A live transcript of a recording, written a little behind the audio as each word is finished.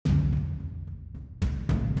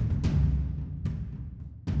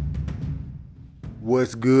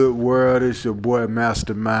What's good, world? It's your boy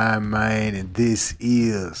Mastermind, man, and this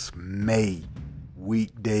is May.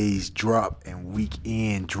 Weekdays drop and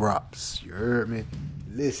weekend drops. You heard me?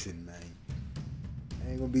 Listen, man.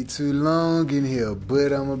 Ain't gonna be too long in here,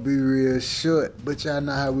 but I'm gonna be real short. But y'all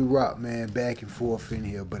know how we rock, man, back and forth in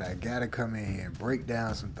here. But I gotta come in here and break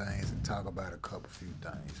down some things and talk about a few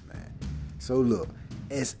things, man. So look,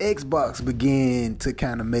 as Xbox began to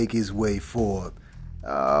kind of make its way forth,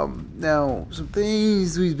 now some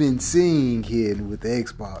things we've been seeing here with the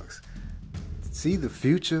Xbox. See the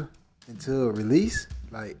future until release.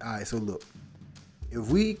 Like, all right, so look, if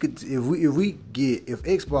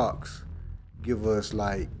Xbox give us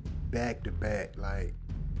like back to back, like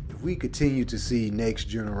if we continue to see next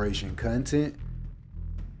generation content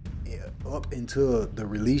up until the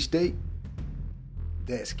release date,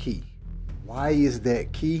 that's key. Why is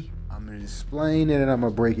that key? I'm going to explain it and I'm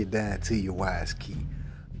going to break it down to you why it's key.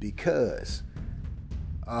 Because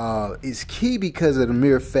it's key because of the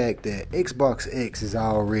mere fact that Xbox X is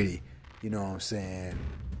already, you know what I'm saying,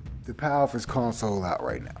 the powerful console out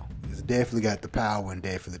right now. It's definitely got the power and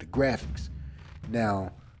definitely the graphics.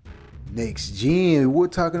 Now, next gen, we're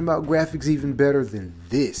talking about graphics even better than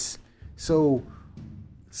this. So,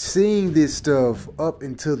 seeing this stuff up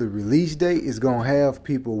until the release date is going to have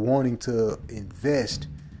people wanting to invest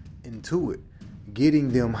into it, getting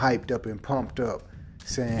them hyped up and pumped up,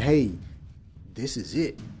 saying, hey, this is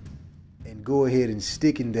it, and go ahead and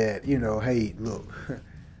stick in that, you know, hey, look,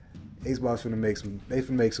 Xbox finna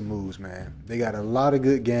make some moves, man. They got a lot of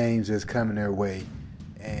good games that's coming their way,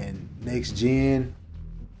 and next gen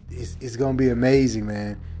it's gonna be amazing,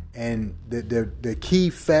 man. And the key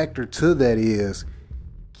factor to that is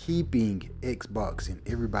keeping Xbox in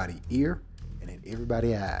everybody's ear and in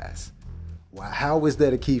everybody's eyes. Why? How is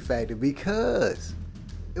that a key factor? Because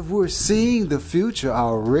if we're seeing the future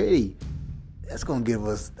already, that's gonna give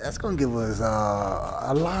us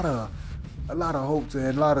a lot of hopes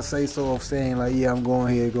and a lot of say so of saying like, yeah, I'm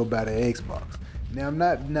going here to go buy the Xbox. Now I'm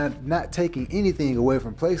not taking anything away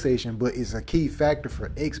from PlayStation, but it's a key factor for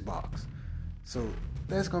Xbox. So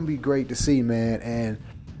that's gonna be great to see, man. And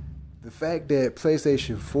the fact that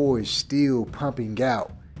PlayStation 4 is still pumping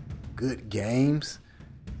out good games,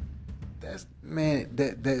 that's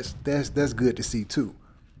good to see too.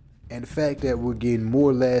 And the fact that we're getting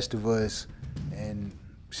more Last of Us, and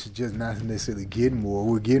just not necessarily getting more,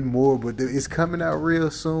 we're getting more, but it's coming out real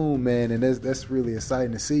soon, man, and that's really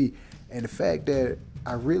exciting to see. And the fact that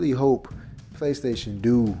I really hope PlayStation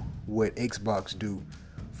do what Xbox do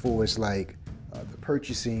for us, like the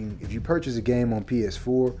purchasing. If you purchase a game on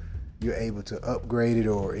PS4, you're able to upgrade it,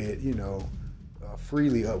 or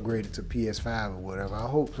freely upgrade it to PS5 or whatever. I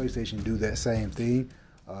hope PlayStation do that same thing.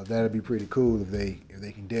 That'd be pretty cool if they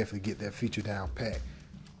can definitely get that feature down pat.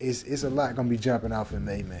 It's a lot gonna be jumping off in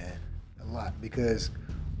May, man. A lot, because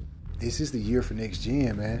this is the year for next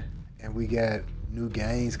gen, man. And we got new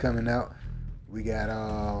games coming out. We got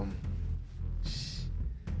I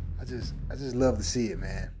just love to see it,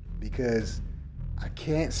 man, because I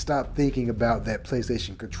can't stop thinking about that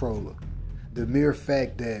PlayStation controller. The mere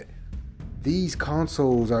fact that these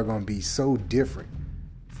consoles are gonna be so different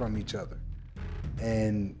from each other.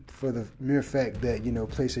 And for the mere fact that, you know,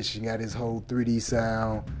 PlayStation got his whole 3D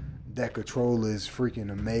sound, that controller is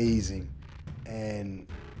freaking amazing. And,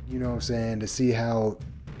 you know what I'm saying, to see how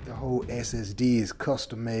the whole SSD is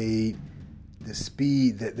custom made, the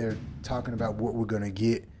speed that they're talking about what we're going to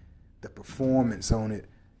get, the performance on it.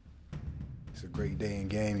 It's a great day in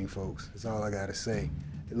gaming, folks. That's all I got to say.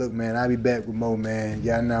 Hey, look, man, I'll be back with more, man.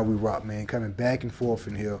 Y'all know we rock, man. Coming back and forth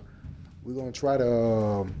in here. We're going to try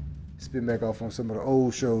to spin back off on some of the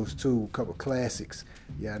old shows too, a couple classics.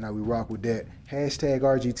 Yeah, now we rock with that. Hashtag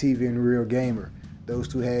RGTV and Real Gamer. Those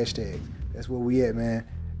two hashtags. That's where we at, man.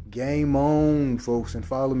 Game on, folks, and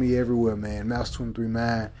follow me everywhere, man.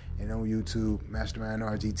 Mouse239 and on YouTube, Mastermind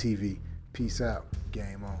RGTV. Peace out.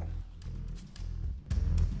 Game on.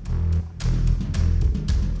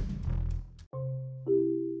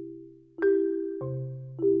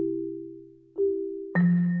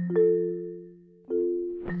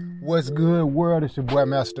 What's good, world? It's your boy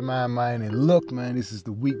Mastermind, man. And look, man, this is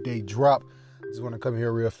the weekday drop. I just want to come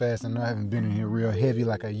here real fast. I know I haven't been in here real heavy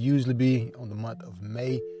like I usually be on the month of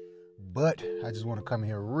May, but I just want to come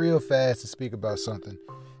here real fast to speak about something,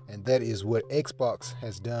 and that is what Xbox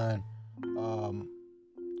has done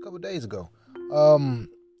a couple days ago. The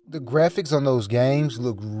graphics on those games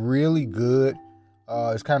look really good.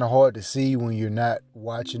 It's kind of hard to see when you're not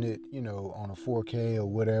watching it, you know, on a 4K or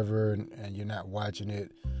whatever, and you're not watching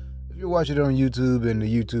it. If you watch it on YouTube and the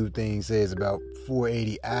YouTube thing says about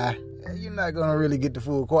 480i, you're not going to really get the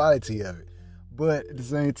full quality of it. But at the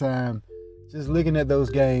same time, just looking at those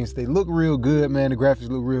games, they look real good, man. The graphics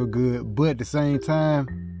look real good. But at the same time,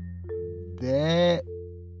 that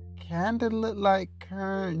kind of look like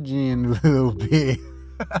current gen a little bit.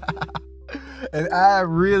 And I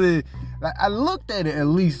looked at it at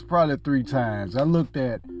least probably 3 times. I looked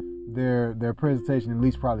at their presentation at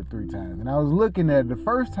least probably 3 times. And I was looking at it the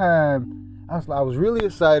first time. I was really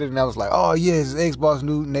excited, and I was like, oh yes, Xbox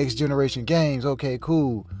new next generation games. Okay,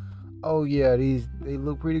 cool. Oh yeah, they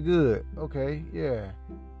look pretty good. Okay, yeah.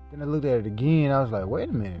 Then I looked at it again. I was like, wait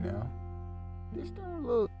a minute now. This don't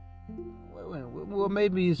look. Well,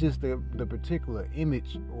 maybe it's just the particular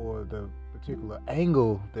image or the particular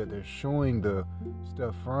angle that they're showing the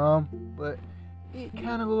stuff from, but it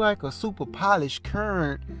kind of look like a super polished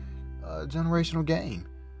current generational game.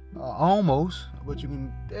 Almost, but you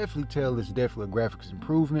can definitely tell it's definitely a graphics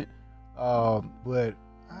improvement. But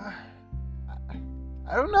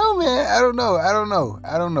I don't know, man. I don't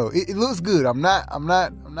know. It looks good. I'm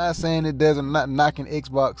not saying it doesn't. I'm not knocking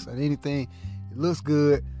Xbox or anything. It looks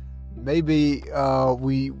good. Maybe I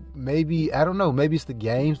don't know. Maybe it's the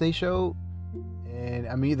games they showed, and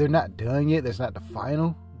I mean they're not done yet. That's not the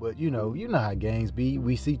final. But you know how games be.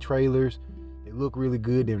 We see trailers. It look really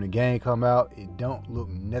good. Then when the game come out, it don't look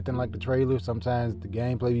nothing like the trailer. Sometimes the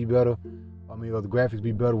gameplay be better. Or the graphics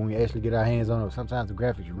be better when we actually get our hands on it. Sometimes the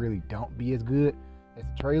graphics really don't be as good as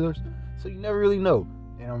the trailers. So you never really know.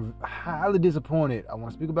 And I'm highly disappointed. I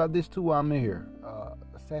want to speak about this too while I'm in here.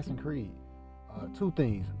 Assassin's Creed. 2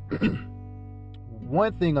 things.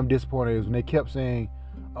 One thing I'm disappointed is when they kept saying,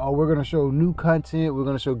 oh, we're going to show new content. We're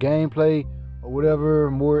going to show gameplay or whatever.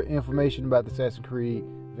 More information about the Assassin's Creed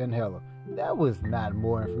Valhalla. That was not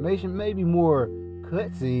more information. Maybe more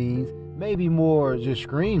cutscenes. Maybe more just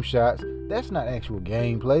screenshots. That's not actual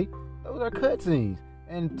gameplay. Those are cutscenes.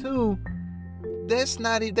 And 2, that's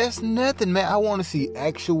nothing, man. I want to see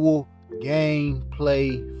actual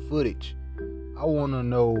gameplay footage. I want to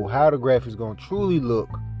know how the graphics going to truly look.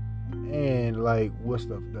 And like what's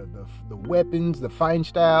the weapons, the fighting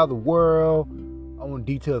style, the world. I want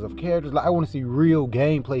details of characters. Like I want to see real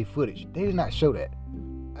gameplay footage. They did not show that.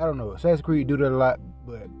 I don't know. Assassin's Creed do that a lot,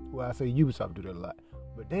 but I say Ubisoft do that a lot.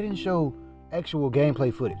 But they didn't show actual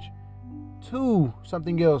gameplay footage. 2,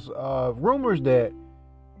 something else. Rumors that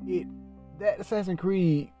Assassin's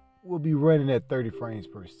Creed will be running at 30 frames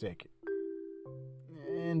per second.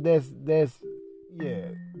 And that's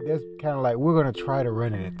kind of like we're gonna try to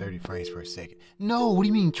run it at 30 frames per second. No, what do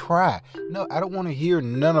you mean try? No, I don't want to hear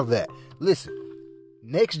none of that. Listen,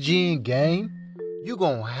 next gen game, you're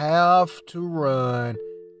gonna have to run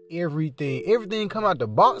everything come out the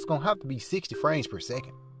box gonna have to be 60 frames per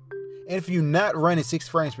second. And if you're not running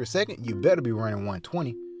 60 frames per second, you better be running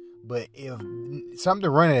 120. But if something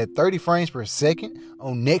running at 30 frames per second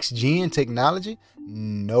on next gen technology,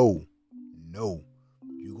 no.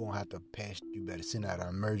 You're gonna have to patch. You better send out an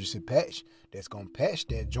emergency patch that's gonna patch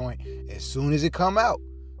that joint as soon as it come out.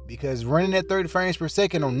 Because running at 30 frames per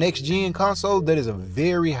second on next gen console, that is a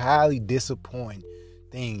very highly disappointing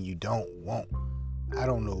thing you don't want. I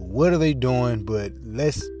don't know what are they doing, but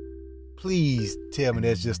please tell me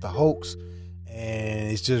that's just a hoax and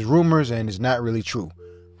it's just rumors and it's not really true.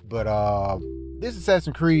 But this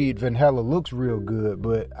Assassin's Creed Valhalla looks real good,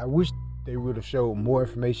 but I wish they would have showed more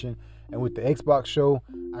information. And with the Xbox show,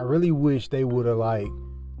 I really wish they would have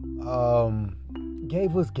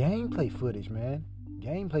gave us gameplay footage, man.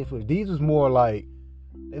 Gameplay footage. These was more like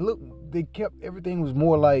everything was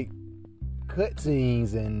more like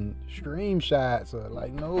cutscenes and stream shots or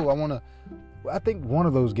like I think one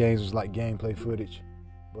of those games was like gameplay footage.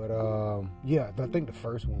 But I think the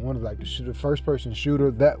first one of like the first person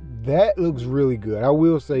shooter, that looks really good. I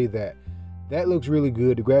will say that looks really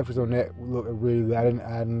good. The graphics on that look really good. I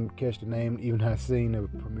didn't catch the name, even though I seen the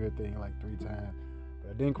premiere thing like 3 times. But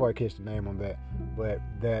I didn't quite catch the name on that. But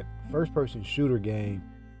that first person shooter game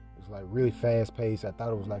was like really fast paced. I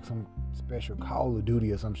thought it was like some special Call of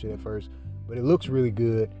Duty or some shit at first. But it looks really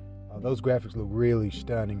good. Those graphics look really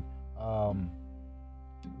stunning.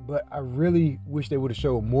 But I really wish they would have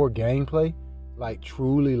showed more gameplay, like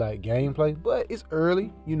truly like gameplay. But it's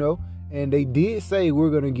early, and they did say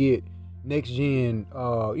we're gonna get next gen,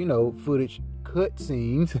 footage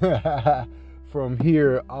cutscenes from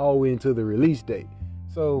here all the way into the release date.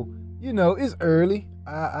 So it's early.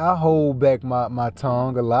 I hold back my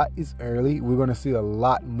tongue a lot. It's early. We're gonna see a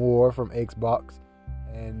lot more from Xbox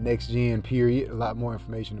and next gen period. A lot more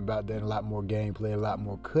information about that, a lot more gameplay, a lot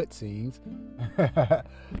more cutscenes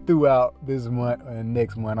throughout this month and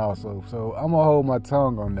next month also. So I'm gonna hold my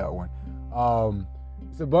tongue on that one.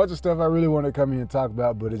 It's a bunch of stuff I really want to come here and talk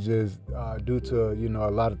about, but it's just due to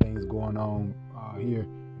a lot of things going on here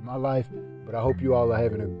in my life. But I hope you all are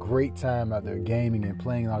having a great time out there gaming and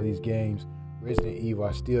playing all these games. Resident Evil,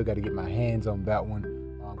 I still got to get my hands on that one.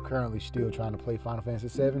 I'm currently still trying to play Final Fantasy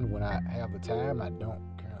VII when I have the time. I don't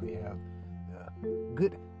currently have the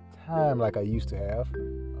good time like I used to have.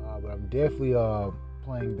 But I'm definitely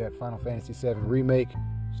playing that Final Fantasy VII Remake.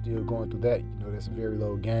 Still going through that. That's a very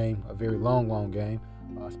long game.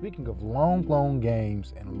 Speaking of long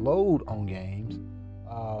games and load on games,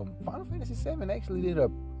 Final Fantasy VII actually did a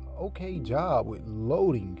okay job with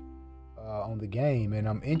loading on the game, and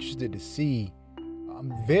I'm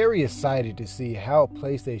very excited to see how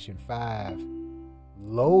PlayStation 5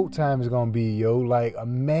 load time is gonna be, yo. Like,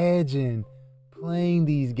 imagine playing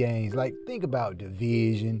these games. Like, think about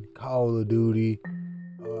Division, Call of Duty.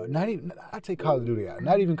 I take Call of Duty out.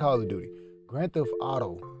 Not even Call of Duty. Grand Theft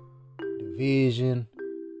Auto, Division,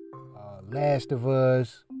 Last of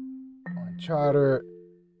Us, Uncharted.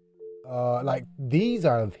 Like, these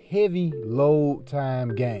are heavy load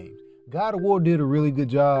time games. God of War did a really good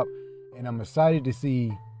job, and I'm excited to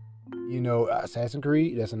see, Assassin's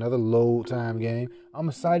Creed. That's another load time game. I'm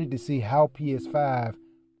excited to see how PS5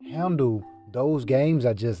 handle those games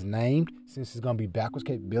I just named, since it's gonna be backwards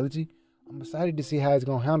capability. I'm excited to see how it's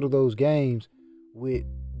gonna handle those games with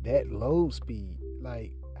that load speed.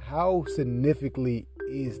 Like, how significantly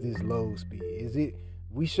is this load speed? Is it?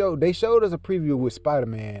 They showed us a preview with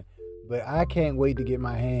Spider-Man, but I can't wait to get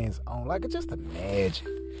my hands on. Like, just imagine,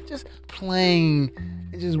 just playing,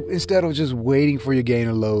 instead of just waiting for your game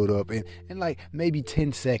to load up, and like maybe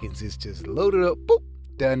 10 seconds, it's just loaded up, boop,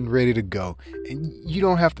 done, ready to go. And you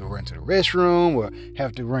don't have to run to the restroom or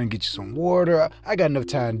have to run and get you some water. I got enough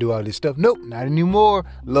time to do all this stuff. Nope, not anymore.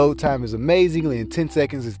 Load time is amazingly in 10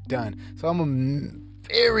 seconds it's done. So I'm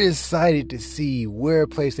very excited to see where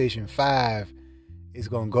PlayStation 5 is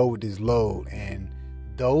going to go with this load. And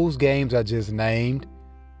those games I just named,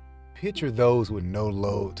 picture those with no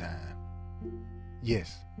load time.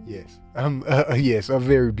 Yes. Yes, a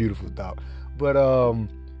very beautiful thought. But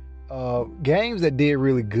games that did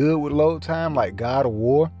really good with load time, like God of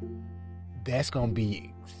War, that's gonna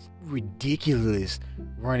be ridiculous,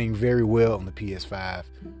 running very well on the PS5.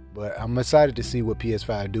 But I'm excited to see what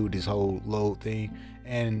PS5 do with this whole load thing.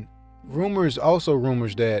 And rumors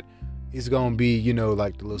that it's gonna be,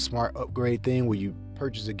 like the little smart upgrade thing where you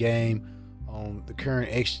purchase a game on the current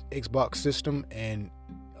Xbox system and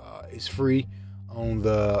it's free on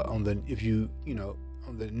the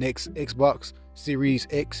next Xbox Series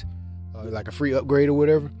X. Like a free upgrade or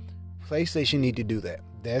whatever. PlayStation need to do that.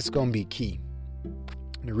 That's going to be key.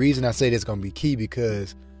 The reason I say that's going to be key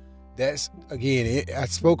because that's, again, I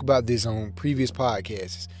spoke about this on previous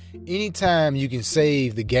podcasts. Anytime you can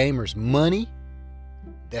save the gamers money,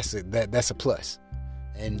 that's a plus.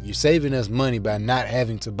 And you're saving us money by not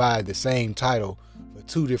having to buy the same title for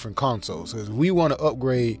two different consoles. So if we want to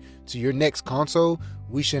upgrade to your next console,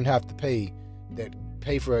 we shouldn't have to pay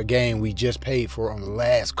for a game we just paid for on the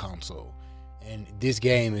last console. And this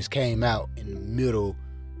game came out in the middle,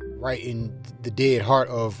 right in the dead heart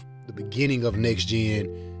of the beginning of next gen,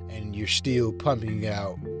 and you're still pumping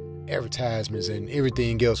out advertisements and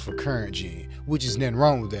everything else for current gen, which is nothing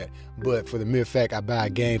wrong with that. But for the mere fact I buy a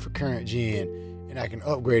game for current gen and I can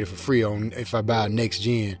upgrade it for free if I buy next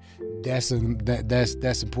gen, that's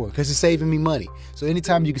important because it's saving me money. So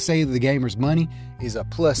anytime you can save the gamers money is a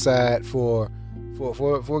plus side for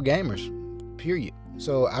gamers, period.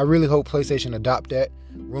 So I really hope PlayStation adopt that.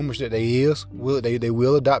 Rumors that they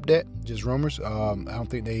will adopt that. Just rumors. I don't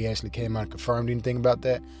think they actually came out and confirmed anything about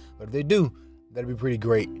that. But if they do, that'd be pretty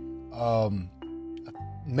great.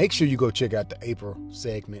 Make sure you go check out the April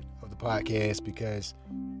segment of the podcast because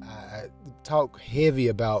I talk heavy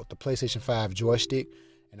about the PlayStation 5 joystick,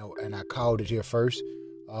 and I called it here first.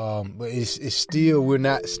 But it's still, we're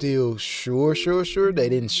not still sure. They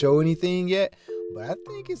didn't show anything yet. But I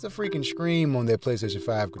think it's a freaking scream on that PlayStation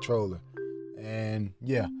 5 controller. And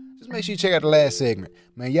yeah, just make sure you check out the last segment.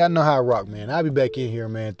 Man, y'all know how I rock, man. I'll be back in here,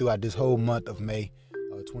 man, throughout this whole month of May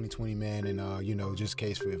 2020, man. And, just in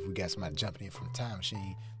case if we got somebody jumping in from the time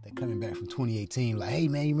machine, they coming back from 2018, like, hey,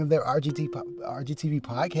 man, you remember that RGTV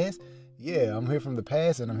podcast? Yeah, I'm here from the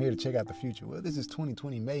past, and I'm here to check out the future. Well, this is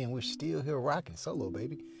 2020 May, and we're still here rocking solo,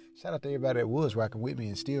 baby. Shout out to everybody that was rocking with me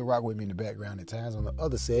and still rock with me in the background at times on the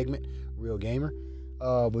other segment, Real Gamer.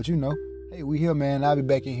 But hey, we here, man. I'll be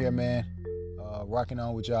back in here, man, rocking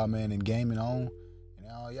on with y'all, man, and gaming on.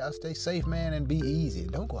 And y'all stay safe, man, and be easy.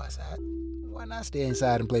 Don't go outside. Why not stay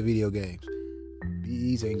inside and play video games? Be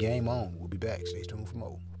easy and game on. We'll be back. Stay tuned for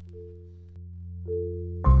more.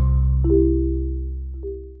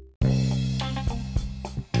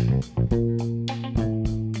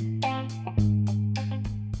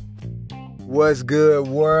 What's good,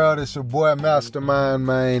 world? It's your boy Mastermind,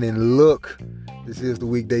 man. And look, this is the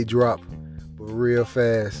weekday drop, but real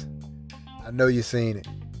fast. I know you've seen it.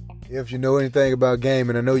 If you know anything about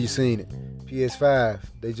gaming, I know you've seen it. PS5,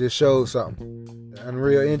 they just showed something. The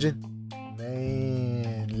Unreal Engine.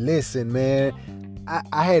 Man, listen, man.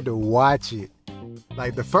 I had to watch it.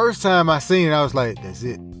 Like, the first time I seen it, I was like, that's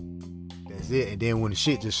it. That's it. And then when the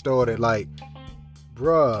shit just started, like,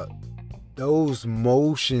 bruh, those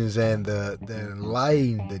motions and the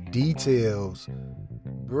lighting, the details,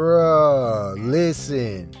 bruh,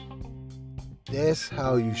 listen, that's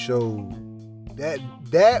how you show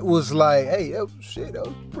that was like, hey, that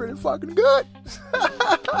was pretty fucking good.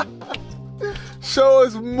 Show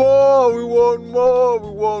us more. We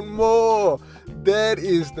want more. That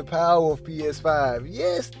is the power of PS5.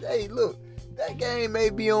 Yes, hey, look, that game may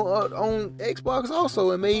be on Xbox also.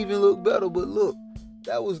 It may even look better, but look,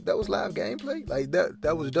 that was live gameplay. Like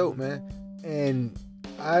that was dope, man. And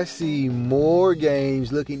I see more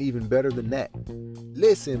games looking even better than that.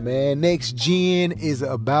 Listen, man, next gen is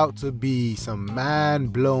about to be some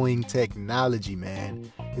mind-blowing technology,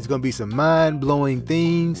 man. It's gonna be some mind-blowing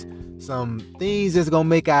things, some things that's gonna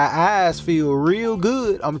make our eyes feel real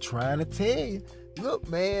good. I'm trying to tell you. Look,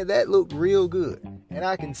 man, that looked real good. And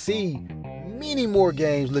I can see many more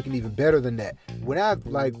games looking even better than that.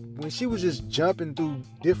 When she was just jumping through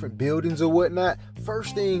different buildings or whatnot,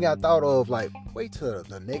 first thing I thought of, like, wait till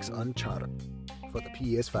the next Uncharted for the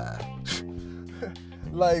PS5.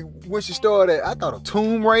 Like, when she started, I thought of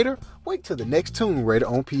Tomb Raider. Wait till the next Tomb Raider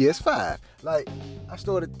on PS5. Like, I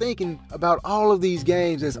started thinking about all of these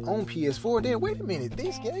games that's on PS4. Then, wait a minute,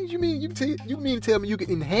 these games, you mean to tell me you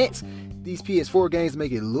can enhance these PS4 games to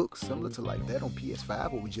make it look similar to like that on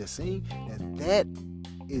PS5, what we just seen? And that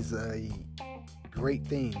is a great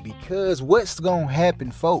thing, because what's gonna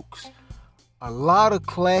happen, folks? A lot of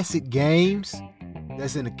classic games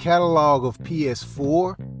that's in the catalog of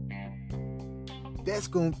PS4, that's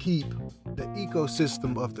gonna keep the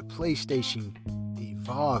ecosystem of the PlayStation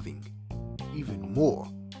evolving even more.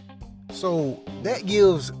 So that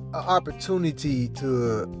gives an opportunity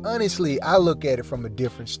to, honestly, I look at it from a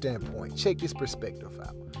different standpoint. Check this perspective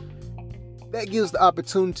out. That gives the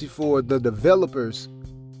opportunity for the developers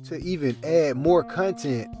to even add more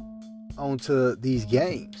content onto these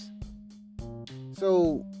games.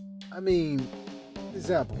 So, I mean,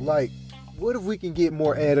 example, like, what if we can get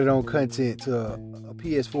more added on content to a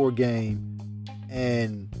PS4 game,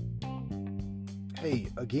 and hey,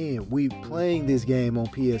 again, we playing this game on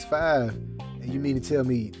PS5, and you mean to tell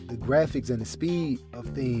me the graphics and the speed of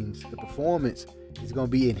things, the performance is going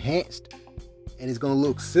to be enhanced, and it's going to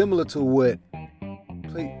look similar to what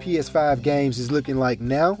PS5 games is looking like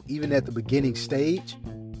now, even at the beginning stage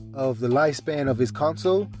of the lifespan of its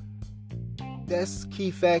console? That's a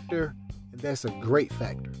key factor, and that's a great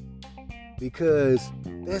factor, because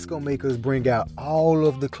that's going to make us bring out all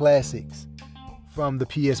of the classics from the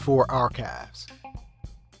PS4 archives.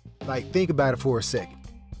 Like, think about it for a second.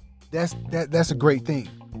 That's a great thing.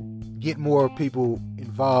 Get more people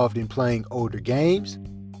involved in playing older games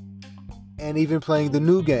and even playing the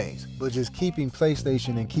new games, but just keeping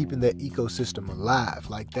PlayStation and keeping that ecosystem alive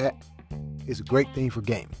like that is a great thing for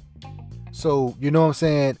gaming. So, you know what I'm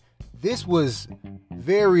saying? This was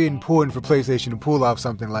very important for PlayStation to pull off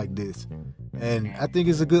something like this. And I think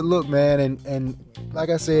it's a good look, man. And like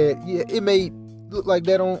I said, yeah, it may look like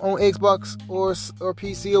that on Xbox or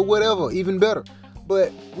PC or whatever, even better.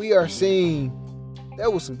 But we are seeing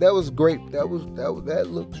that was great. That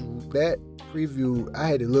preview, I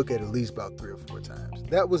had to look at least about 3 or 4 times.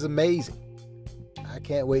 That was amazing. I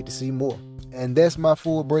can't wait to see more. And that's my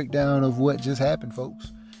full breakdown of what just happened,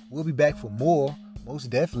 folks. We'll be back for more. Most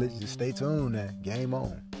definitely. Just stay tuned and game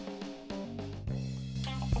on.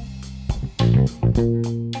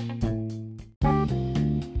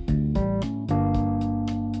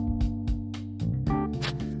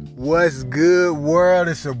 What's good, world?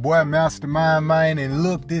 It's your boy Mastermind, man. And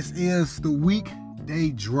look, this is the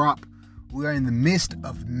weekday drop. We are in the midst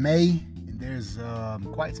of May, and there's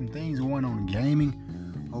quite some things going on in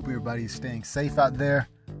gaming. Hope everybody's staying safe out there.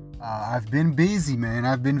 I've been busy, man.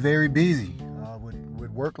 I've been very busy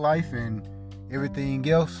with work life and everything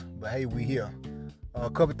else. But hey, we here. A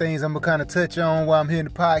couple things I'm gonna kind of touch on while I'm here in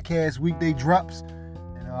the podcast. Weekday drops.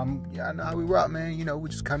 And I know how we rock, man. You know, we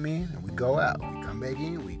just come in and we go out. We come back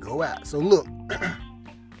in, we go out. So look,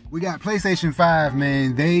 we got PlayStation 5,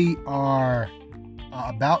 man. They are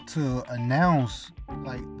about to announce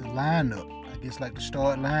like the lineup. I guess like the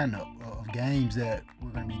start lineup of games that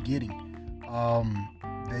we're gonna be getting.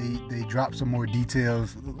 They dropped some more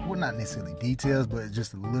details. Well, not necessarily details, but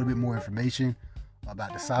just a little bit more information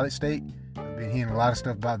about the solid state. I've been hearing a lot of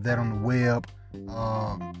stuff about that on the web.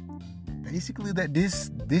 Basically, that this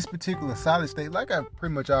particular solid state, like I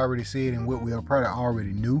pretty much already said, and what we probably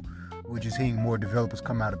already knew, we're just hearing more developers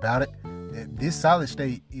come out about it. That this solid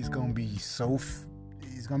state is gonna be it's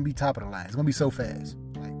gonna be top of the line. It's gonna be so fast,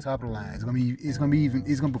 like top of the line. It's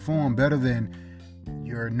gonna perform better than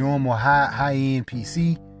your normal high end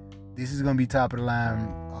PC. This is gonna be top of the line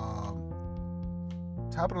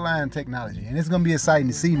technology, and it's gonna be exciting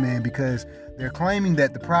to see, man, because they're claiming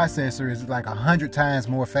that the processor is like 100 times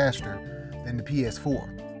more faster than the PS4,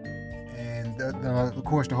 and of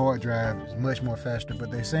course the hard drive is much more faster.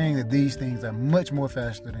 But they're saying that these things are much more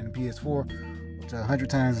faster than the PS4, which 100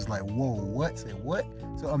 times is like, whoa, what? Say what?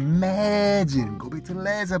 So imagine, go back to the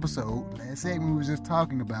last segment we was just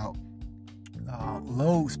talking about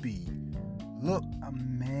load speed. Look,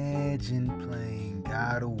 imagine playing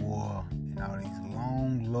God of War and all these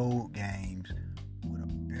long load games with a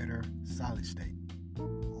better solid state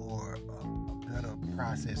or a better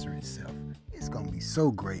processor itself. It's going to be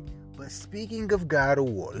so great. But speaking of God of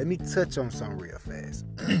War, let me touch on something real fast.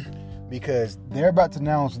 Because they're about to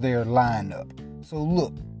announce their lineup. So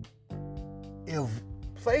look, if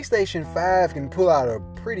PlayStation 5 can pull out a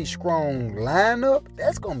pretty strong lineup,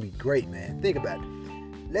 that's going to be great, man. Think about it.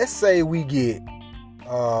 Let's say we get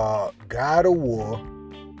God of War,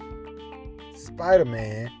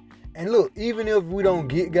 Spider-Man, and look, even if we don't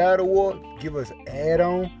get God of War, give us an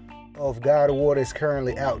add-on of God of War that's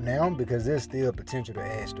currently out now, because there's still potential to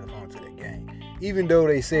add stuff onto that game. Even though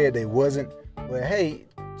they said they wasn't, but hey,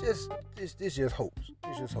 it's just hopes.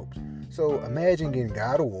 It's just hopes. So imagine getting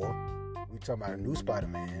God of War. We talking about a new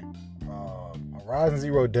Spider-Man, Horizon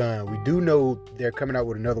Zero Dawn. We do know they're coming out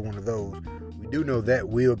with another one of those. We do know that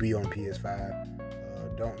will be on PS5.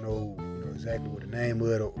 Don't know, exactly what the name of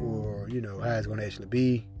it or how it's going to actually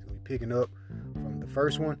be. It's going to be picking up from the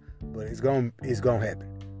first one, but it's going to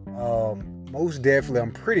happen. Most definitely,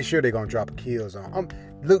 I'm pretty sure they're going to drop a Killzone.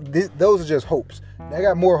 Those are just hopes. I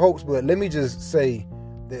got more hopes, but let me just say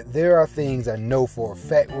that there are things I know for a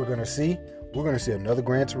fact we're going to see. We're going to see another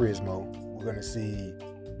Gran Turismo. We're going to see,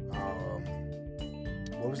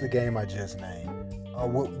 what was the game I just named?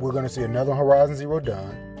 We're going to see another Horizon Zero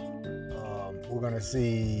Dawn. We're going to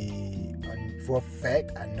see, for a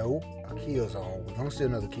fact, I know, a Killzone. We're going to see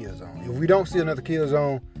another Killzone. If we don't see another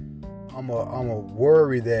Killzone, I'm a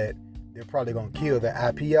worry that they're probably going to kill the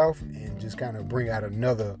IP off and just kind of bring out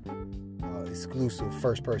another exclusive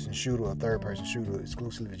first-person shooter or third-person shooter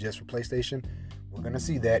exclusively just for PlayStation. We're going to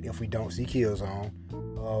see that if we don't see Killzone.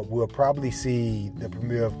 We'll probably see the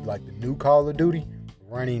premiere of like the new Call of Duty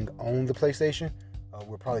running on the PlayStation.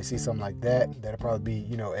 We'll probably see something like that. That'll probably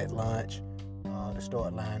be, at launch. To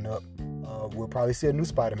start lineup. We'll probably see a new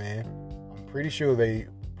Spider-Man. I'm pretty sure they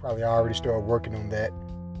probably already started working on that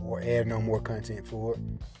or adding on more content for it.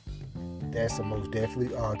 That's the most definitely.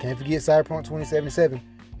 Can't forget Cyberpunk 2077.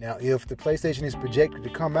 Now, if the PlayStation is projected to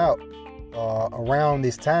come out around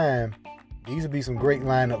this time, these will be some great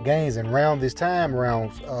lineup games. And around this time,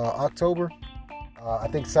 around October, I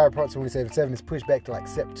think Cyberpunk 2077 is pushed back to like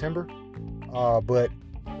September. But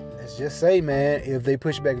let's just say, man, if they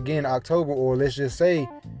push back again in October, or let's just say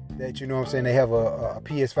that, they have a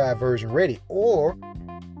PS5 version ready, or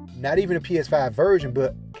not even a PS5 version,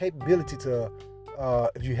 but capability to,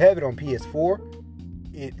 if you have it on PS4,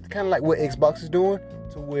 it's kind of like what Xbox is doing,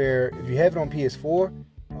 to where if you have it on PS4,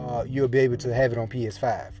 you'll be able to have it on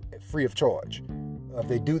PS5 free of charge. If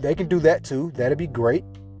they can do that too. That'd be great.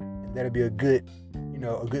 That'd be a good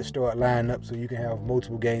start lineup, so you can have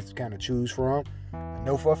multiple games to kind of choose from. I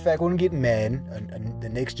know for a fact we're going to get Madden, the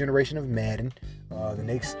next generation of Madden, the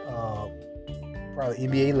next probably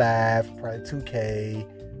NBA Live, probably 2K.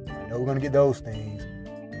 I know we're going to get those things.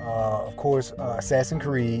 Of course, Assassin's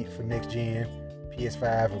Creed for next gen,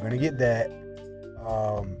 PS5. We're going to get that.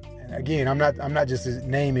 And again, I'm not just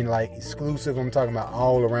naming like exclusive. I'm talking about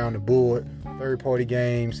all around the board, third-party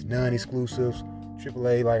games, non-exclusives,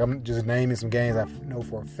 AAA. Like, I'm just naming some games I know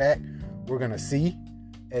for a fact we're going to see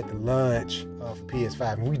at the launch of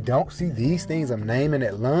PS5. And we don't see these things I'm naming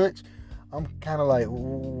at launch, I'm kind of like,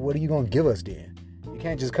 what are you going to give us then? You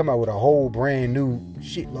can't just come out with a whole brand new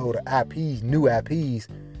shitload of new IPs,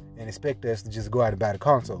 and expect us to just go out and buy the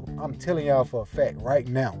console. I'm telling y'all for a fact right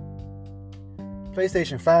now,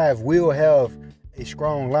 PlayStation 5 will have a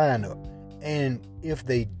strong lineup. And if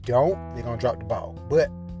they don't, they're going to drop the ball. But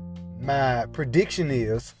my prediction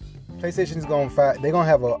is PlayStation is going to they're going to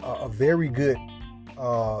have a very good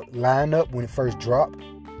lineup when it first drops,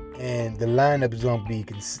 and the lineup is going to be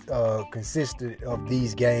consistent of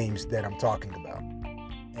these games that I'm talking about.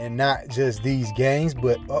 and not just these games,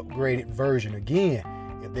 but upgraded version. Again,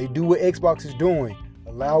 if they do what Xbox is doing,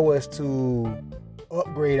 allow us to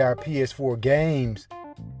upgrade our PS4 games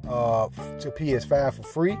to PS5 for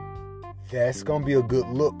free, that's going to be a good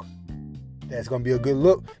look. That's going to be a good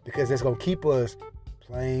look because that's going to keep us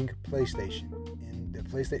playing PlayStation in the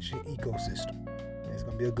PlayStation ecosystem. That's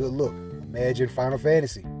going to be a good look. Imagine Final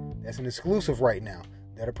Fantasy. That's an exclusive right now.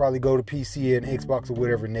 That'll probably go to PC and Xbox or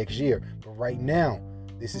whatever next year. But right now,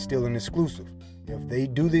 this is still an exclusive. If they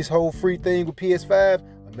do this whole free thing with PS5,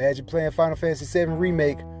 imagine playing Final Fantasy VII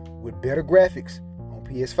Remake with better graphics on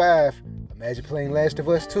PS5. Imagine playing Last of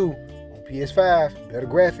Us 2 on PS5, better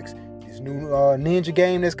graphics. This new Ninja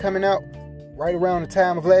game that's coming out right around the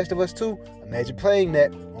time of Last of Us 2, imagine playing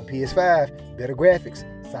that on PS5, better graphics.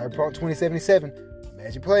 Cyberpunk 2077,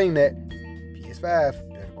 imagine playing that,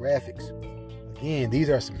 PS5, better graphics. Again,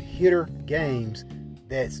 these are some hitter games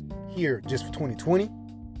that's here just for 2020.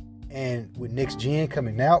 And with next gen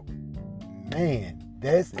coming out, man,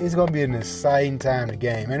 it's going to be an exciting time to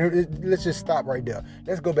game. And let's just stop right there.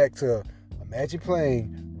 Let's go back to imagine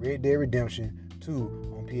playing Red Dead Redemption 2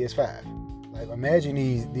 on PS5. Like, imagine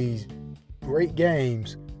these great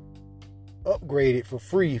games upgraded for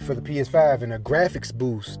free for the PS5 and a graphics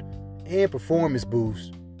boost and performance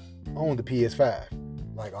boost on the PS5.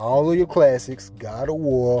 Like all of your classics, God of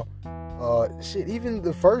War, even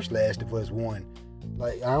the first Last of Us 1.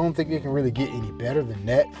 Like, I don't think it can really get any better than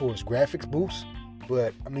that for its graphics boost.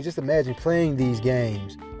 But, I mean, just imagine playing these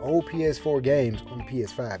games, old PS4 games on the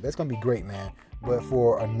PS5. That's going to be great, man. But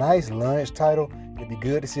for a nice launch title, it'd be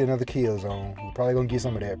good to see another Killzone. We're probably going to get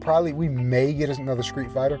some of that. Probably we may get another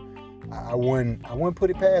Street Fighter. I wouldn't put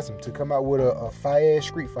it past them to come out with a fire-ass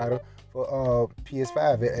Street Fighter for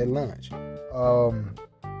PS5 at launch.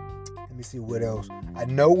 Let me see what else. I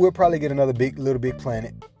know we'll probably get another Little Big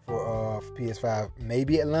Planet for PS5,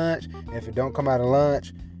 maybe at launch. And if it don't come out at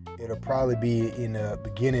launch, it'll probably be in the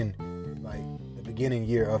beginning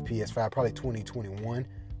year of PS5, probably 2021.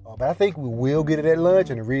 But I think we will get it at launch,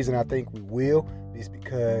 and the reason I think we will is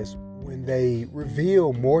because when they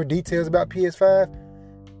reveal more details about PS5,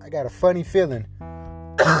 I got a funny feeling.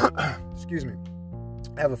 Excuse me.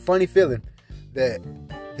 I have a funny feeling that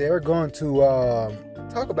they're going to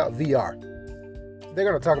talk about VR. They're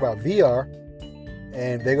going to talk about VR,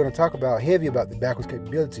 and they're going to talk heavy about the backwards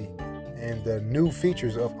capability and the new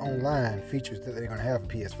features of online features that they're going to have for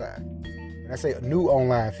PS5. When I say new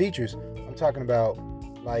online features, I'm talking about,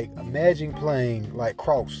 like, imagine playing like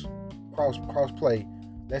cross play.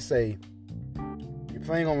 Let's say you're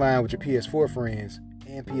playing online with your PS4 friends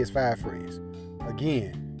and PS5 friends.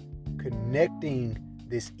 Again, connecting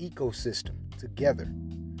this ecosystem together.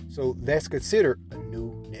 So that's considered a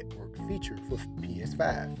new network feature for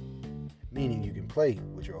PS5, meaning you can play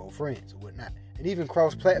with your old friends or whatnot. And even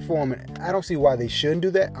cross-platforming, I don't see why they shouldn't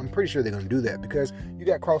do that. I'm pretty sure they're going to do that because you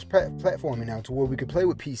got cross-platforming now to where we can play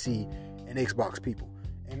with PC and Xbox people.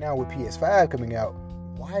 And now with PS5 coming out,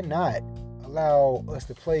 why not allow us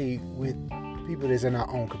to play with people that's in our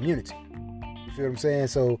own community? You feel what I'm saying?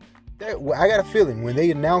 So I got a feeling when they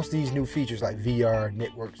announce these new features like VR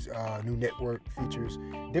networks, new network features,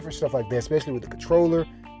 different stuff like that, especially with the controller,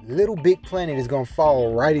 Little Big Planet is going to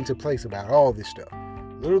fall right into place about all this stuff.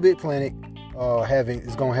 Little Big Planet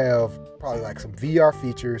is going to have probably like some VR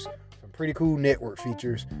features, some pretty cool network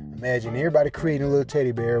features. Imagine everybody creating a little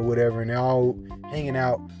teddy bear or whatever, and they're all hanging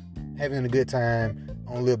out, having a good time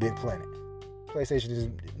on Little Big Planet. PlayStation just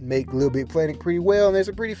make Little Big Planet pretty well, and it's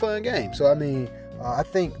a pretty fun game. So, I mean, I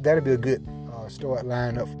think that'll be a good start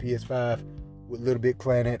lineup for PS5 with Little Big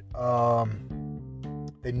Planet.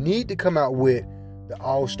 They need to come out with the the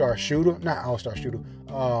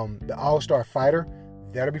All-Star Fighter.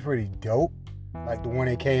 That'll be pretty dope. Like the one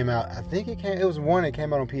that came out, I think it was one that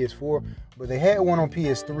came out on PS4, but they had one on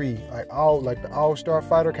PS3, like the All-Star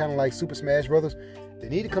Fighter, kind of like Super Smash Brothers. They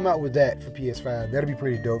need to come out with that for PS5. That'll be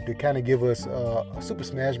pretty dope to kind of give us a Super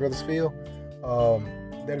Smash Brothers feel.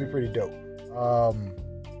 That'll be pretty dope.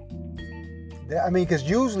 Because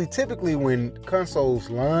typically when consoles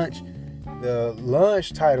launch, the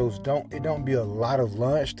launch titles don't be a lot of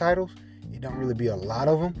launch titles. It don't really be a lot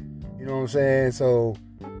of them. You know what I'm saying? So,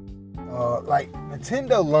 like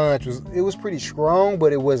Nintendo launch was pretty strong,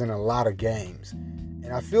 but it wasn't a lot of games.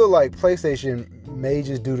 And I feel like PlayStation may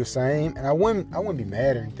just do the same. And I wouldn't be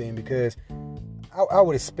mad or anything because I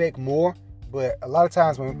would expect more. But a lot of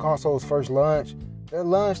times when consoles first launch, their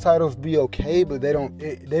launch titles be okay, but it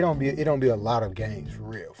don't be a lot of games for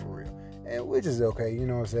real. And which is okay, you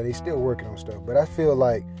know what I'm saying? They still working on stuff. But I feel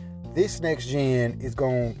like this next gen is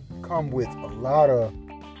gonna come with a lot of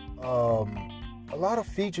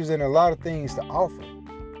features and a lot of things to offer.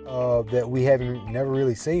 that we haven't never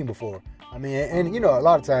really seen before. I mean, and a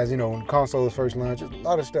lot of times, when consoles first launched, a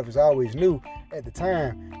lot of stuff is always new at the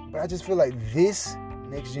time. But I just feel like this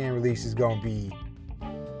next gen release is gonna be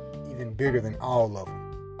even bigger than all of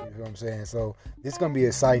them. You know what I'm saying? So this is gonna be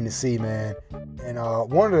exciting to see, man. And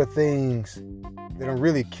one of the things that I'm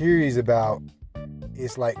really curious about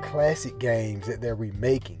is like classic games that they're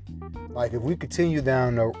remaking. Like if we continue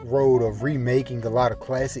down the road of remaking a lot of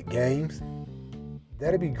classic games,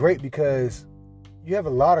 that'd be great, because you have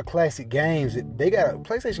a lot of classic games that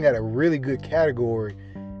PlayStation got a really good category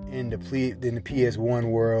in the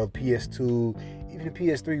PS1 world, PS2, even the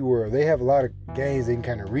PS3 world. They have a lot of games they can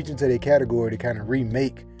kind of reach into their category to kind of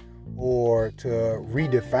remake or to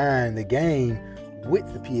redefine the game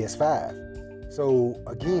with the PS5. So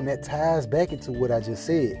again, that ties back into what I just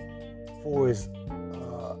said, for is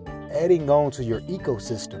adding on to your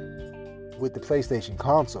ecosystem with the PlayStation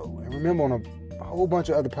console. And remember, on a whole bunch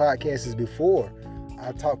of other podcasts before,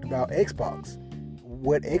 I talked about Xbox,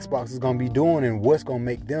 what Xbox is going to be doing and what's going to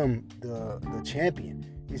make them the champion.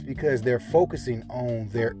 It's because they're focusing on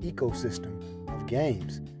their ecosystem of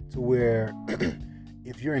games, to where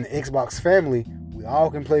if you're in the Xbox family, we all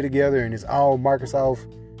can play together and it's all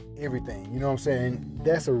Microsoft everything. You know what I'm saying?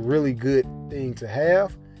 That's a really good thing to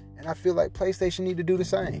have, and I feel like PlayStation need to do the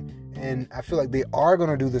same. And I feel like they are going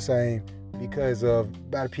to do the same because of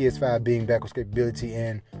the PS5 being backwards capability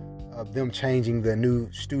and them changing the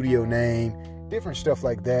new studio name, different stuff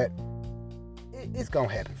like that. It's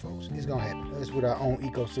gonna happen, folks. It's gonna happen. Us with our own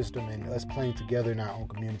ecosystem and us playing together in our own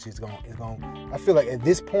community. It's gonna. I feel like at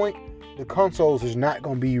this point, the consoles is not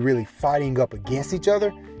gonna be really fighting up against each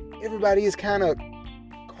other. Everybody is kind of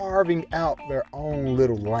carving out their own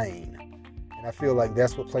little lane, and I feel like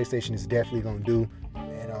that's what PlayStation is definitely gonna do,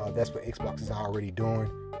 and that's what Xbox is already doing.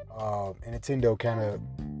 And Nintendo kind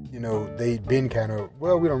of, they've been kind of,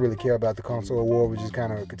 well, we don't really care about the console war. We just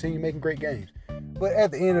kind of continue making great games. But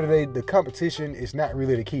at the end of the day, the competition is not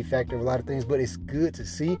really the key factor of a lot of things, but it's good to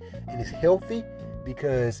see, and it's healthy,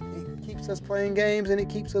 because it keeps us playing games and it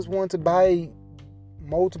keeps us wanting to buy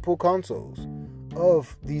multiple consoles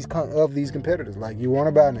of these competitors. Like, you want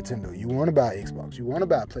to buy Nintendo, you want to buy Xbox, you want to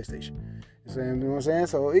buy PlayStation. You know what I'm saying?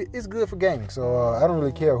 So it's good for gaming. So I don't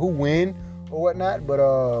really care who win or whatnot, but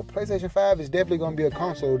PlayStation 5 is definitely going to be a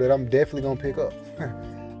console that I'm definitely going to pick up.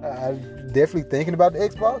 I'm definitely thinking about the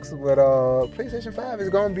Xbox, but PlayStation 5 is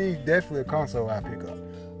going to be definitely a console I pick up.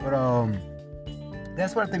 But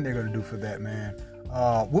that's what I think they're going to do for that, man.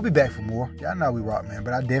 We'll be back for more. Y'all know we rock, man.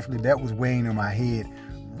 But that was weighing on my head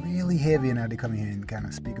really heavy, and I had to come in here and kind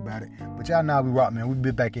of speak about it. But y'all know we rock, man. We'll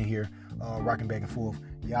be back in here, rocking back and forth.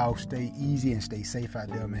 Y'all stay easy and stay safe out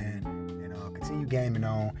there, man. And continue gaming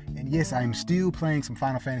on. And yes, I'm still playing some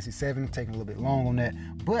Final Fantasy VII, taking a little bit long on that.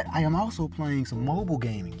 But I am also playing some mobile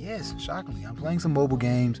gaming. Yes, shockingly, I'm playing some mobile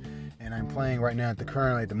games. And I'm playing right now at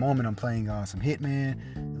the moment, I'm playing some Hitman,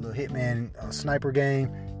 a little Hitman sniper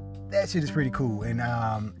game. That shit is pretty cool. And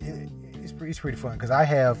it's pretty fun, because I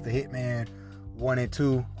have the Hitman 1 and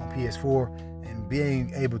 2 on PS4. And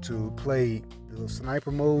being able to play the little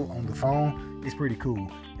sniper mode on the phone is pretty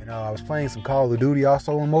cool. And I was playing some Call of Duty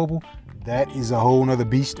also on mobile. That is a whole nother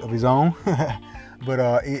beast of his own. But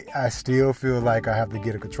I still feel like I have to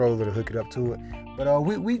get a controller to hook it up to it. But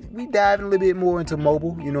we dive a little bit more into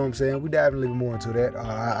mobile. You know what I'm saying? We dive a little bit more into that.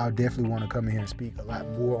 I definitely want to come in here and speak a lot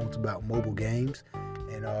more about mobile games.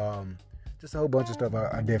 And just a whole bunch of stuff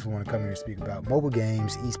I definitely want to come here and speak about. Mobile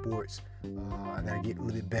games, esports. I got to get a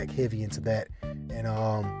little bit back heavy into that. And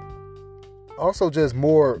also just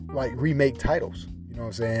more like remake titles. You know what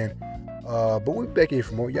I'm saying? But we'll be back here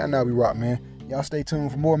for more. Y'all know we rock, man. Y'all stay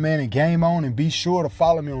tuned for more, man, and game on. And be sure to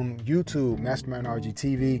follow me on YouTube, Mastermind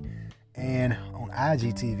RGTV, and on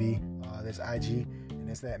IGTV. That's IG, and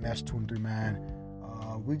that's that Master23Mind.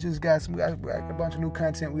 We just got a bunch of new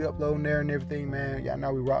content we uploading there and everything, man. Y'all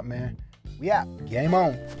know we rock, man. We out. Game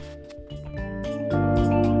on.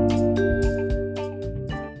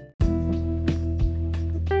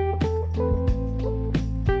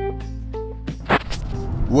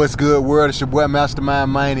 What's good, world? It's your boy Mastermind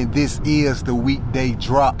Mind, and this is the weekday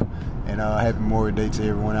drop. And happy Memorial Day to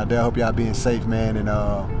everyone out there. I hope y'all being safe, man,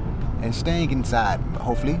 and staying inside.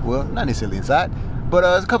 Hopefully, well, not necessarily inside, but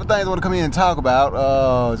there's a couple things I want to come in and talk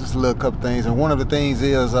about. Just a little couple things, and one of the things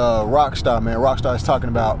is Rockstar, man. Rockstar is talking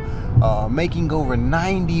about making over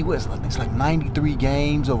 90. It's like 93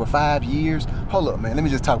 games over 5 years. Hold up, man. Let me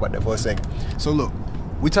just talk about that for a second. So look.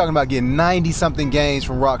 We're talking about getting 90-something games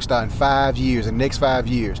from Rockstar in 5 years, in the next 5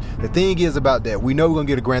 years. The thing is about that, we know we're going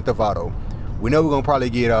to get a Grand Theft Auto. We know we're gonna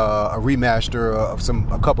probably get a remaster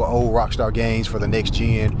of a couple old Rockstar games for the next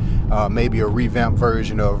gen, maybe a revamped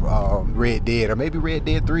version of Red Dead, or maybe Red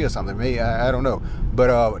Dead 3 or something. Maybe I don't know.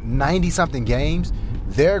 But 90 something games,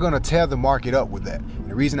 they're gonna tear the market up with that.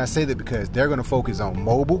 And the reason I say that because they're gonna focus on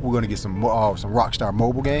mobile. We're gonna get some Rockstar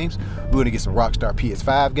mobile games. We're gonna get some Rockstar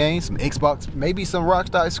PS5 games, some Xbox, maybe some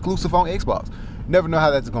Rockstar exclusive on Xbox. Never know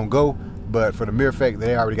how that's gonna go, but for the mere fact that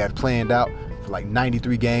they already got it planned out for like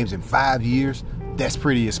 93 games in 5 years, that's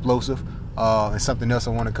pretty explosive. And something else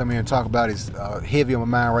I want to come here and talk about is heavy on my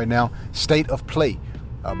mind right now, State of Play.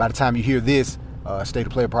 By the time you hear this, State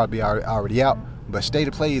of Play will probably be already out, but State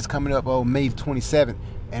of Play is coming up on May 27th,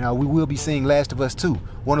 and we will be seeing Last of Us 2,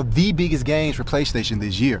 one of the biggest games for PlayStation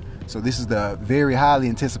this year. So this is the very highly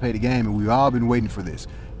anticipated game, and we've all been waiting for this,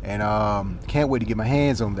 and can't wait to get my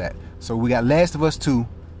hands on that. So we got Last of Us 2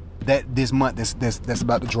 this month that's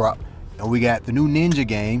about to drop. And we got the new Ninja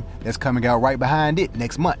game that's coming out right behind it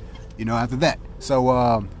next month, after that. So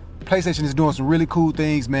PlayStation is doing some really cool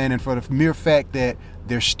things, man. And for the mere fact that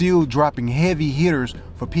they're still dropping heavy hitters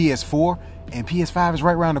for PS4 and PS5 is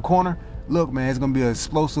right around the corner, look, man, it's going to be an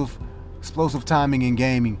explosive timing in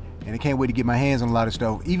gaming. And I can't wait to get my hands on a lot of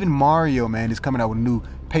stuff. Even Mario, man, is coming out with a new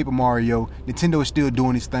Paper Mario. Nintendo is still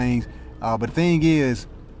doing its things. But the thing is,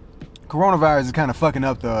 coronavirus is kind of fucking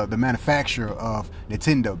up the manufacture of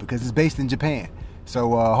Nintendo because it's based in Japan.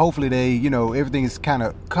 So hopefully they, everything is kind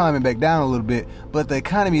of calming back down a little bit, but the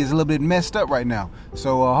economy is a little bit messed up right now.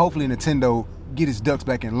 So hopefully Nintendo get its ducks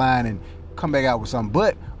back in line and come back out with something.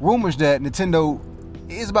 But rumors that Nintendo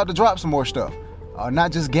is about to drop some more stuff.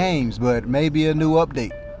 Not just games, but maybe a new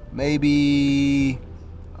update. Maybe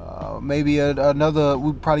another,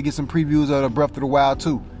 we'll probably get some previews of the Breath of the Wild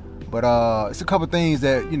 2. But it's a couple things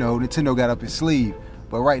that, Nintendo got up its sleeve.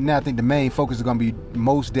 But right now, I think the main focus is going to be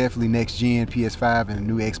most definitely next gen, PS5, and the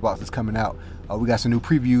new Xbox that's coming out. We got some new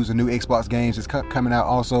previews of new Xbox games that's coming out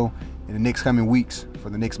also in the next coming weeks for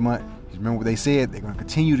the next month. Remember what they said? They're going to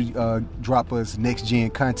continue to drop us next gen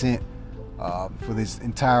content for this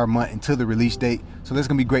entire month until the release date. So that's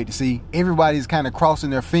going to be great to see. Everybody's kind of crossing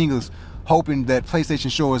their fingers, hoping that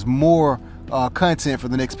PlayStation shows more content for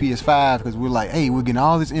the next PS5, because we're like, hey, we're getting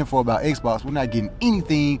all this info about Xbox, we're not getting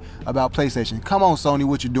anything about PlayStation. Come on, Sony,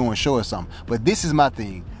 what you doing? Show us something. But this is my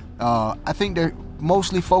thing. I think they're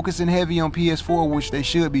mostly focusing heavy on PS4, which they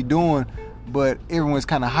should be doing, but everyone's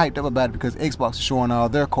kind of hyped up about it because Xbox is showing all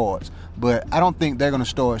their cards. But I don't think they're going to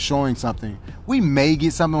start showing something. We may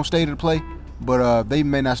get something on State of Play, but they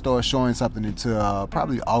may not start showing something until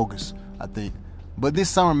probably August, I think. But this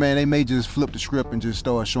summer, man, they may just flip the script and just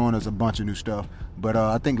start showing us a bunch of new stuff. But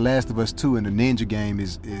I think Last of Us 2 and the Ninja game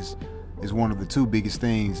is one of the two biggest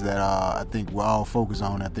things that I think we're all focused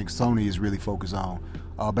on. I think Sony is really focused on.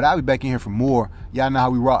 But I'll be back in here for more. Y'all know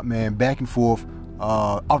how we rock, man. Back and forth,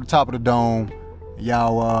 off the top of the dome.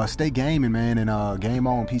 Y'all stay gaming, man, and game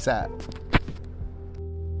on. Peace out.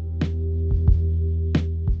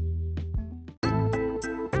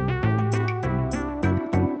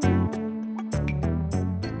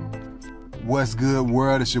 What's good,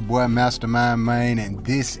 world? It's your boy Mastermind Main, and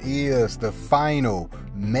this is the final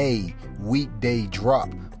May weekday drop.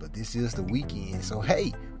 But this is the weekend, so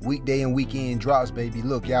hey, weekday and weekend drops, baby.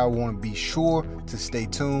 Look, y'all want to be sure to stay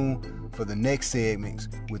tuned for the next segments,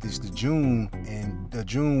 with the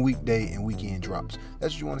June weekday and weekend drops.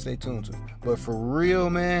 That's what you want to stay tuned to. But for real,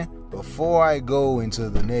 man, before I go into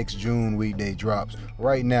the next June weekday drops,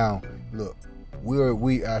 right now, look,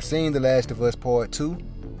 we are seeing The Last of Us Part 2.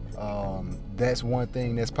 That's one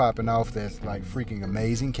thing that's popping off that's like freaking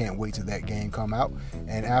amazing. Can't wait till that game come out.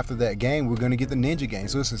 And after that game, we're going to get the Ninja game.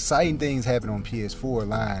 So it's exciting things happening on PS4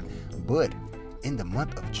 line. But in the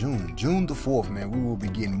month of June the 4th, man, we will be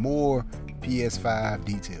getting more PS5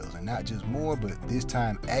 details. And not just more, but this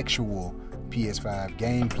time actual PS5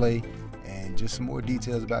 gameplay and just some more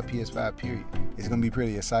details about PS5 period. It's going to be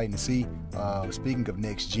pretty exciting to see. Speaking of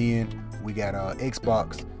next gen, we got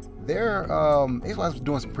Xbox. Xbox is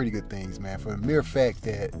doing some pretty good things, man. For the mere fact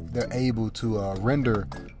that they're able to render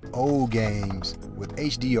old games with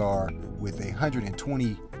HDR with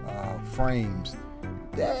 120 frames.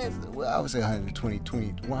 I would say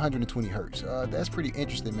 120 hertz. That's pretty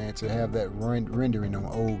interesting, man, to have that rendering on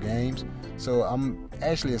old games. So I'm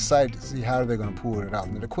actually excited to see how they're going to pull it out.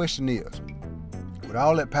 Now the question is, with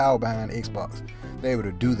all that power behind Xbox, they're able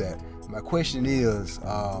to do that. My question is,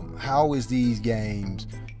 how is these games,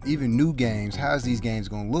 even new games, how's these games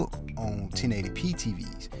going to look on 1080p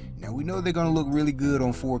TVs? Now, we know they're going to look really good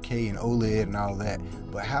on 4K and OLED and all that,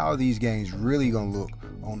 but how are these games really going to look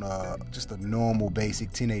on just a normal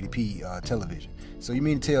basic 1080p television. So you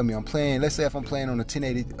mean to tell me I'm playing, let's say if I'm playing on a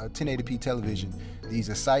 1080p television, these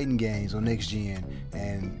exciting games on next gen,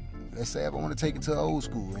 and let's say if I want to take it to old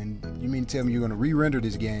school, and you mean to tell me you're going to re-render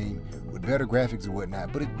this game with better graphics and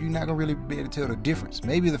whatnot, but you're not going to really be able to tell the difference.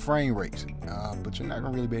 Maybe the frame rates, but you're not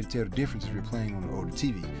going to really be able to tell the difference if you're playing on the older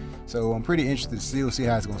TV. So I'm pretty interested to still see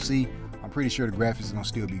how it's going to see. I'm pretty sure the graphics is going to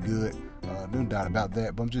still be good. No doubt about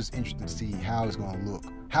that, but I'm just interested to see how it's going to look.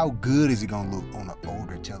 How good is it going to look on an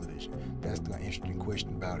older television? That's the interesting question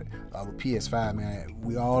about it. With PS5, man,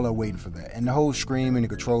 we all are waiting for that. And the whole screen and the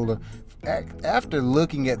controller, after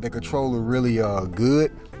looking at the controller really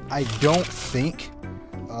good, I don't think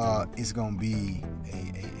it's going to be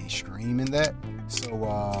a stream in that. So,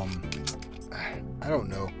 I don't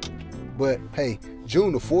know. But, hey,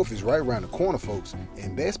 June the 4th is right around the corner, folks.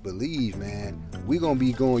 And best believe, man, we going to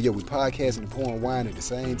be going, we podcasting and pouring wine at the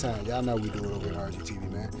same time. Y'all know we do it over at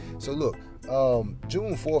RGTV, man. So, look,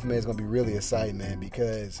 June 4th, man, is going to be really exciting, man,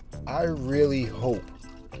 because I really hope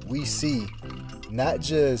we see not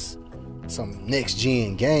just some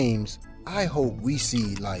next-gen games. I hope we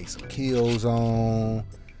see, like, some Killzone,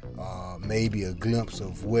 maybe a glimpse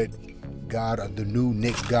of what the new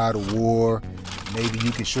next God of War. Maybe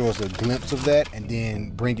you can show us a glimpse of that and then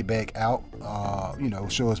bring it back out,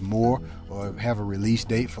 show us more, or have a release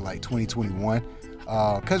date for like 2021.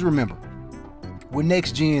 Because remember, with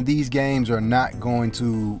next gen, these games are not going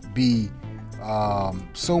to be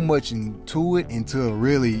so much into it until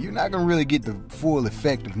really, you're not going to really get the full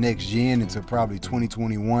effect of next gen until probably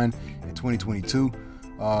 2021 and 2022.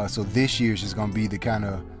 So this year is just going to be the kind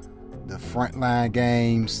of the frontline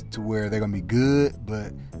games to where they're going to be good,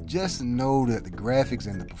 but just know that the graphics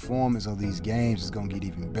and the performance of these games is going to get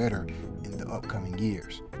even better in the upcoming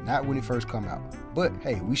years. Not when it first come out, but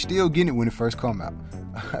hey, we still getting it when it first come out.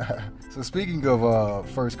 So speaking of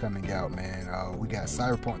first coming out, man, we got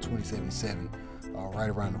Cyberpunk 2077 right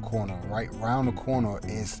around the corner. Right around the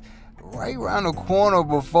corner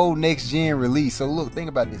before next gen release. So look, think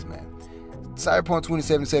about this, man. Cyberpunk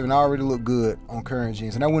 2077 already look good on current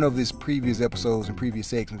gens, and I went over this previous episodes and previous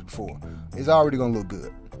segments before. It's already gonna look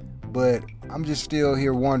good, but I'm just still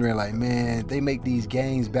here wondering, like, man, they make these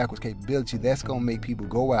games backwards capability. That's gonna make people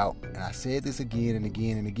go out, and I said this again and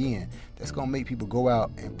again and again. That's gonna make people go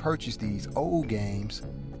out and purchase these old games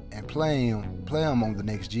and play them on the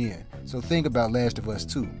next gen. So think about Last of Us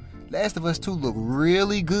 2. Last of Us 2 look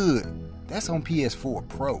really good. That's on PS4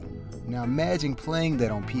 Pro. Now imagine playing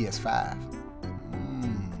that on PS5.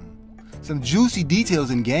 Some juicy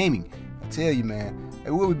details in gaming. I tell you, man.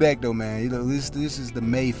 Hey, we'll be back though, man. This is the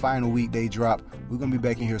May final weekday drop. We're gonna be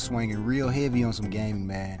back in here swinging real heavy on some gaming,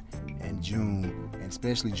 man. And June, and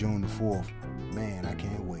especially June the 4th. Man, I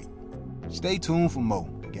can't wait. Stay tuned for more.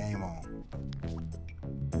 Game on.